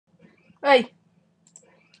Hey,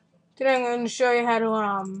 today I'm going to show you how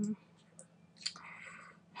to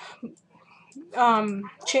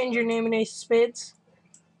change your name in Ace of Spades.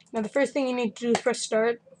 Now the first thing you need to do is press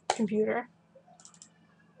start, computer,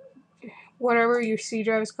 whatever your C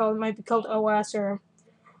drive is called. It might be called OS or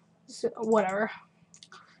whatever.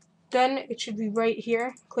 Then it should be right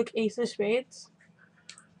here. Click Ace of Spades.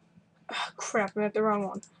 Oh, crap, I'm at the wrong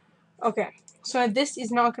one. Okay, so this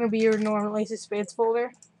is not going to be your normal Ace of Spades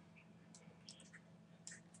folder.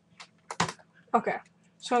 Okay,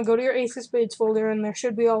 so go to your Ace of Spades folder, and there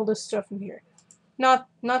should be all this stuff in here. Not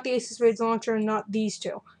the Ace of Spades launcher, and not these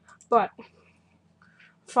two, but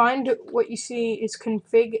find what you see is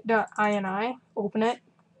config.ini, open it.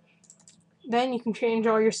 Then you can change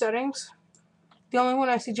all your settings. The only one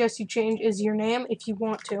I suggest you change is your name if you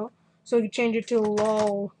want to. So you can change it to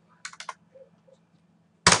lol.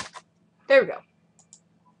 There we go.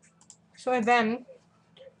 So then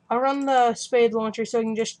I'll run the spade launcher so I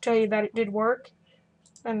can just tell you that it did work.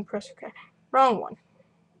 And press OK. Wrong one.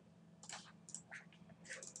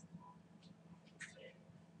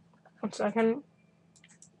 One second.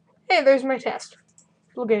 Hey, there's my test.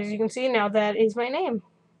 Look, as you can see now, that is my name.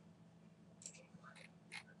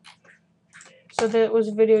 So that was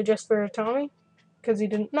a video just for Tommy, because he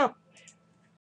didn't know.